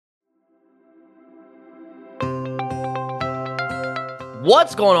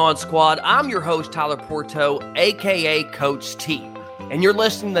What's going on, squad? I'm your host, Tyler Porto, aka Coach T, and you're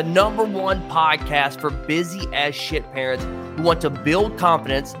listening to the #1 podcast for busy as shit parents who want to build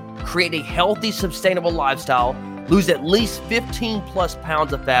confidence, create a healthy, sustainable lifestyle, lose at least 15 plus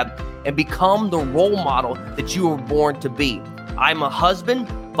pounds of fat, and become the role model that you were born to be. I'm a husband,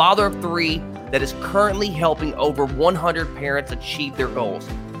 father of 3, that is currently helping over 100 parents achieve their goals.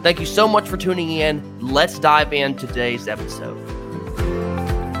 Thank you so much for tuning in. Let's dive in today's episode.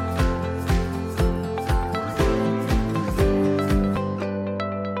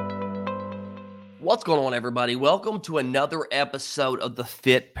 What's going on, everybody? Welcome to another episode of the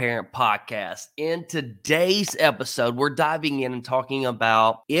Fit Parent Podcast. In today's episode, we're diving in and talking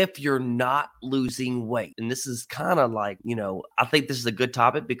about if you're not losing weight. And this is kind of like, I think this is a good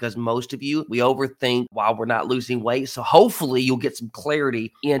topic because most of you, we overthink while we're not losing weight. So hopefully you'll get some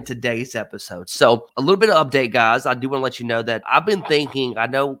clarity in today's episode. So a little bit of update, guys. I do want to let you know that I've been thinking, I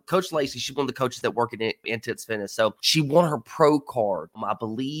know Coach Lacey, she's one of the coaches that work in Intense Fitness. So she won her pro card, I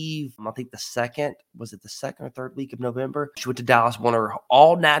think the second or third week of November. She went to Dallas, won her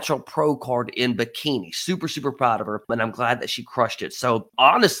all-natural pro card in bikini. Super, super proud of her, and I'm glad that she crushed it. So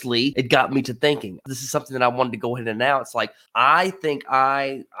honestly, it got me to thinking. This is something that I wanted to go ahead and announce. Like, I think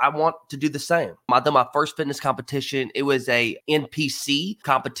I want to do the same. I did my first fitness competition. It was a NPC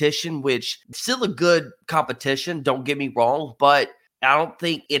competition, which is still a good competition, don't get me wrong, but I don't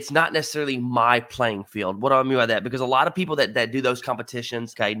think it's not necessarily my playing field. What do I mean by that? Because a lot of people that do those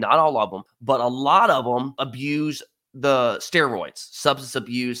competitions, okay, not all of them, but a lot of them abuse the steroids, substance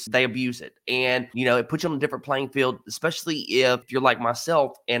abuse, they abuse it. And, it puts you on a different playing field, especially if you're like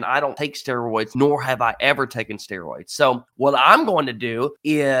myself and I don't take steroids, nor have I ever taken steroids. So what I'm going to do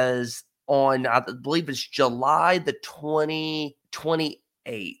is on, I believe it's July the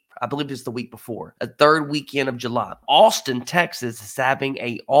 28th. I believe it's the week before, a third weekend of July. Austin, Texas is having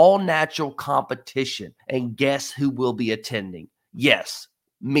a all-natural competition. And guess who will be attending? Yes,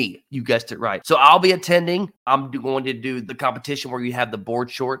 me. You guessed it right. So I'll be attending. I'm going to do the competition where you have the board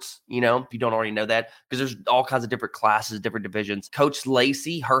shorts, if you don't already know that, because there's all kinds of different classes, different divisions. Coach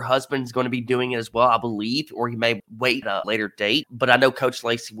Lacey, her husband's going to be doing it as well, I believe, or he may wait a later date. But I know Coach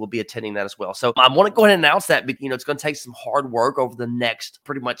Lacey will be attending that as well. So I want to go ahead and announce that, it's going to take some hard work over the next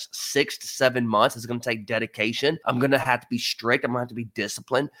pretty much 6 to 7 months. It's going to take dedication. I'm going to have to be strict. I'm going to have to be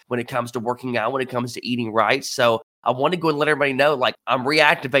disciplined when it comes to working out, when it comes to eating right. So I want to go and let everybody know, like, I'm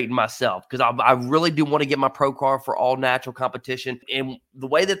reactivating myself because I really do want to get my pro card for all natural competition. And the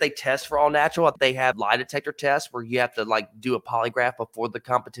way that they test for all natural, they have lie detector tests where you have to do a polygraph before the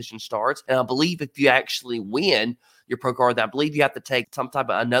competition starts. And I believe if you actually win your pro card, I believe you have to take some type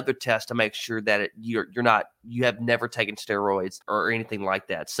of another test to make sure that you have never taken steroids or anything like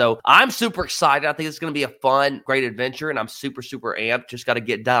that. So I'm super excited. I think it's going to be a fun, great adventure, and I'm super, super amped. Just got to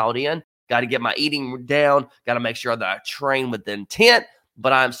get dialed in. Got to get my eating down. Got to make sure that I train with intent,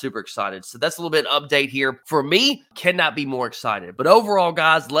 but I'm super excited. So that's a little bit of update here. For me, cannot be more excited. But overall,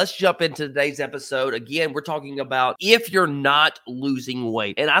 guys, let's jump into today's episode. Again, we're talking about if you're not losing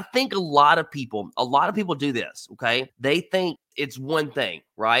weight. And I think a lot of people do this, okay? They think it's one thing,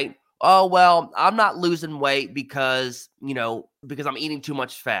 right? Oh, well, I'm not losing weight because I'm eating too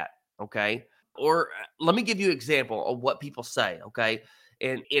much fat, okay? Or let me give you an example of what people say, okay?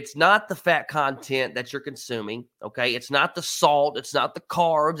 And it's not the fat content that you're consuming, okay? It's not the salt. It's not the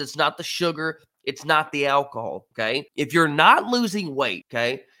carbs. It's not the sugar. It's not the alcohol, okay? If you're not losing weight,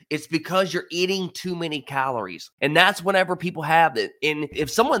 okay, it's because you're eating too many calories. And that's whenever people have it. And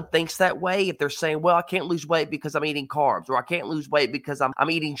if someone thinks that way, if they're saying, well, I can't lose weight because I'm eating carbs, or I can't lose weight because I'm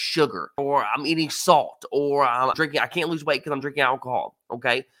eating sugar, or I'm eating salt, or I can't lose weight because I'm drinking alcohol,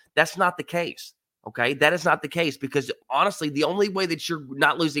 okay? That's not the case. Okay, that is not the case because honestly, the only way that you're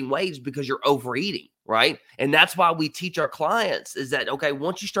not losing weight is because you're overeating, right? And that's why we teach our clients is that, okay,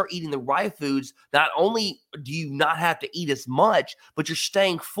 once you start eating the right foods, not only do you not have to eat as much, but you're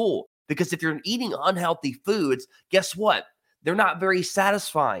staying full. Because if you're eating unhealthy foods, guess what? They're not very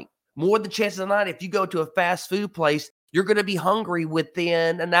satisfying. More than chances than not, if you go to a fast food place, you're going to be hungry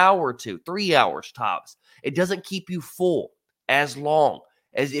within an hour or two, 3 hours tops. It doesn't keep you full as long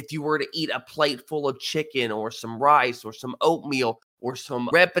as if you were to eat a plate full of chicken or some rice or some oatmeal or some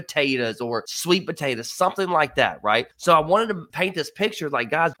red potatoes or sweet potatoes, something like that, right? So I wanted to paint this picture like,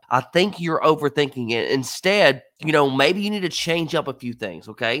 guys, I think you're overthinking it. Instead, maybe you need to change up a few things,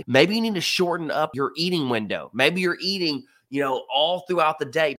 okay? Maybe you need to shorten up your eating window. Maybe you're eating all throughout the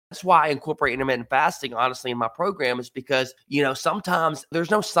day. That's why I incorporate intermittent fasting, honestly, in my program, is because, sometimes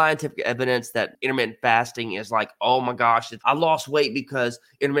there's no scientific evidence that intermittent fasting is like, oh my gosh, I lost weight because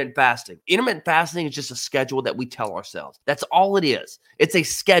intermittent fasting. Intermittent fasting is just a schedule that we tell ourselves. That's all it is. It's a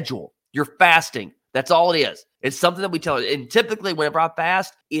schedule. You're fasting. That's all it is. It's something that we tell. And typically whenever I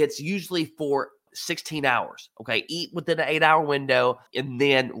fast, it's usually for 16 hours. Okay. Eat within an 8-hour window and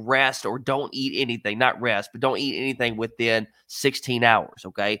then rest, or don't eat anything, not rest, but don't eat anything within 16 hours.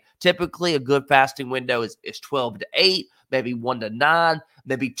 Okay. Typically a good fasting window is 12 to 8, maybe 1 to 9,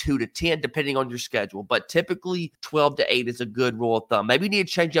 maybe 2 to 10, depending on your schedule. But typically 12 to 8 is a good rule of thumb. Maybe you need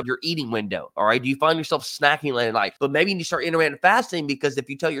to change up your eating window. All right. Do you find yourself snacking late at night? But maybe you need to start intermittent fasting, because if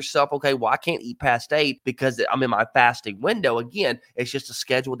you tell yourself, okay, well, I can't eat past 8 because I'm in my fasting window. Again, it's just a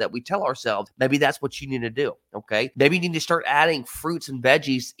schedule that we tell ourselves. Maybe that's what you need to do. Okay. Maybe you need to start adding fruits and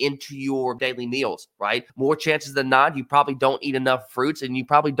veggies into your daily meals, right? More chances than not, you probably don't eat enough fruits and you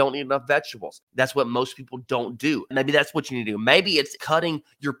probably don't eat enough vegetables. That's what most people don't do. Maybe that's what you need to do. Maybe it's cutting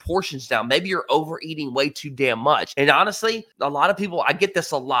your portions down. Maybe you're overeating way too damn much. And honestly, a lot of people, I get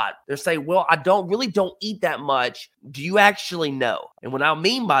this a lot. They're saying, well, I don't eat that much. Do you actually know? And what I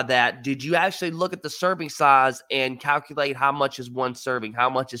mean by that, did you actually look at the serving size and calculate how much is one serving? How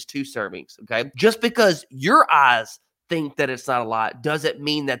much is 2 servings? Okay. Just because your eyes think that it's not a lot doesn't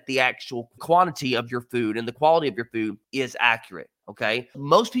mean that the actual quantity of your food and the quality of your food is accurate. Okay.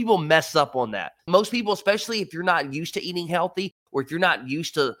 Most people mess up on that. Most people, especially if you're not used to eating healthy, or if you're not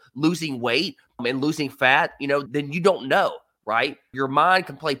used to losing weight and losing fat, then you don't know, right? Your mind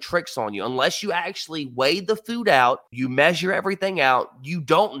can play tricks on you. Unless you actually weigh the food out, you measure everything out, you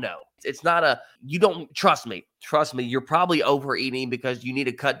don't know. It's not you don't, trust me, you're probably overeating because you need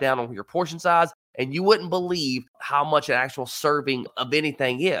to cut down on your portion size. And you wouldn't believe how much an actual serving of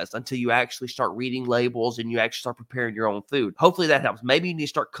anything is until you actually start reading labels and you actually start preparing your own food. Hopefully that helps. Maybe you need to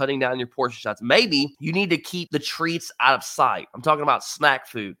start cutting down your portion size. Maybe you need to keep the treats out of sight. I'm talking about snack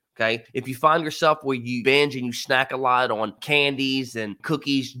food. Okay. If you find yourself where you binge and you snack a lot on candies and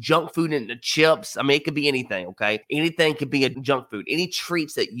cookies, junk food and the chips, I mean, it could be anything. Okay. Anything could be a junk food. Any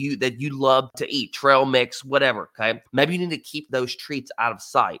treats that you love to eat, trail mix, whatever. Okay. Maybe you need to keep those treats out of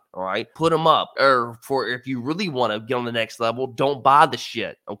sight. All right. Put them up. Or if you really want to get on the next level, don't buy the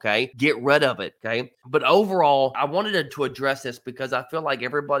shit. Okay. Get rid of it. Okay. But overall, I wanted to address this because I feel like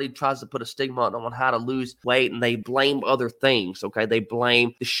everybody tries to put a stigma on how to lose weight and they blame other things. Okay. They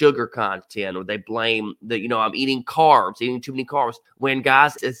blame the sugar content, or they blame I'm eating too many carbs, when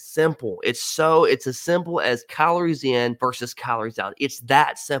guys, it's simple. It's as simple as calories in versus calories out. It's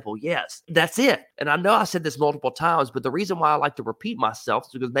that simple. Yes, that's it. And I know I said this multiple times, but the reason why I like to repeat myself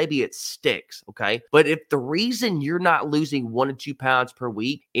is because maybe it sticks. Okay. But if the reason you're not losing 1 to 2 pounds per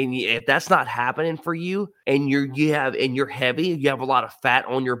week, and if that's not happening for you, and you're heavy, you have a lot of fat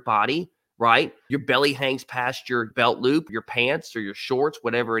on your body, right? Your belly hangs past your belt loop, your pants or your shorts,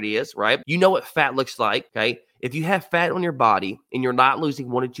 whatever it is, right? You know what fat looks like, okay? If you have fat on your body and you're not losing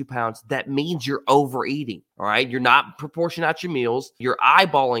 1 to 2 pounds, that means you're overeating, all right? You're not proportioning out your meals. You're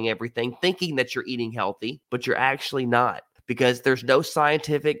eyeballing everything, thinking that you're eating healthy, but you're actually not, because there's no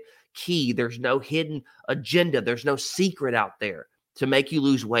scientific key. There's no hidden agenda. There's no secret out there to make you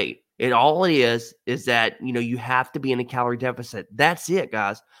lose weight. And all it is that, you have to be in a calorie deficit. That's it,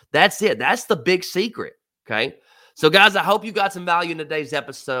 guys. That's it. That's the big secret. Okay. So guys, I hope you got some value in today's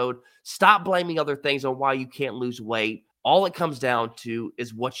episode. Stop blaming other things on why you can't lose weight. All it comes down to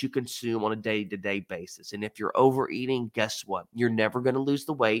is what you consume on a day-to-day basis. And if you're overeating, guess what? You're never going to lose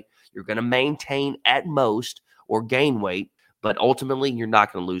the weight. You're going to maintain at most or gain weight, but ultimately you're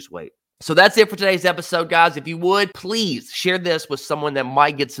not going to lose weight. So that's it for today's episode, guys. If you would, please share this with someone that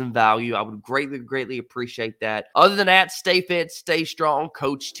might get some value. I would greatly, greatly appreciate that. Other than that, stay fit, stay strong.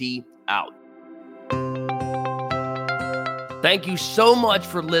 Coach T out. Thank you so much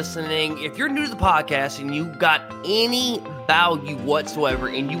for listening. If you're new to the podcast and you got any value whatsoever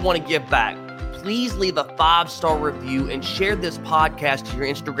and you want to give back, please leave a 5-star review and share this podcast to your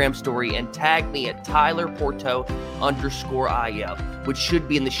Instagram story and tag me at TylerPorto_IF, which should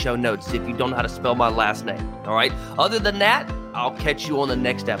be in the show notes if you don't know how to spell my last name. All right. Other than that, I'll catch you on the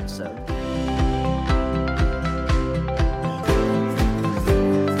next episode.